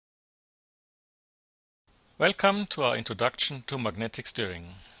Welcome to our introduction to magnetic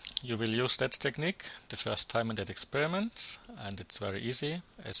steering. You will use that technique the first time in that experiment, and it's very easy,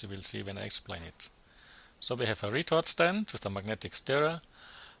 as you will see when I explain it. So we have a retort stand with a magnetic steerer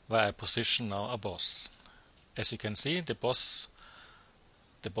where I position now a boss. As you can see, the boss's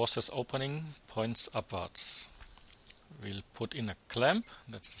opening points upwards. We'll put in a clamp,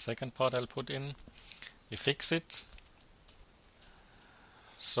 that's the second part I'll put in. We fix it.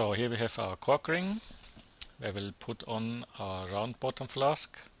 So here we have our cork ring. We will put on a round bottom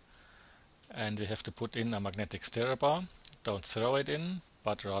flask, and we have to put in a magnetic steerer bar. Don't throw it in,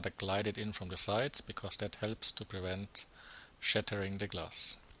 but rather glide it in from the sides, because that helps to prevent shattering the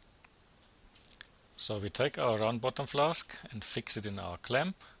glass. So we take our round bottom flask and fix it in our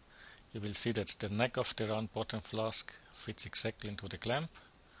clamp. You will see that the neck of the round bottom flask fits exactly into the clamp,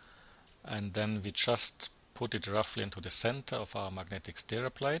 and then we just put it roughly into the center of our magnetic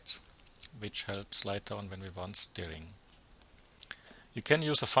steerer plate, which helps later on when we want steering. You can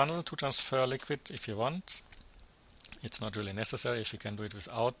use a funnel to transfer liquid if you want. It's not really necessary. If you can do it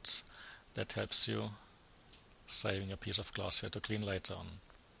without, that helps you saving a piece of glassware to clean later on.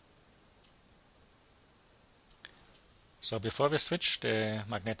 So before we switch the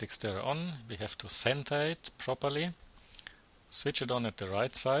magnetic steerer on, we have to center it properly. Switch it on at the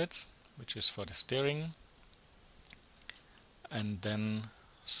right side, which is for the steering, and then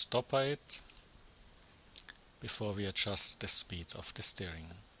stopper it before we adjust the speed of the steering.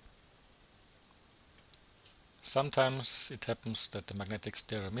 Sometimes it happens that the magnetic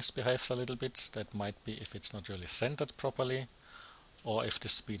steerer misbehaves a little bit. That might be if it's not really centered properly, or if the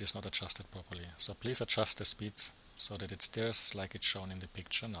speed is not adjusted properly. So please adjust the speed so that it steers like it's shown in the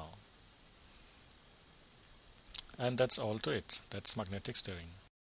picture now. And that's all to it. That's magnetic steering.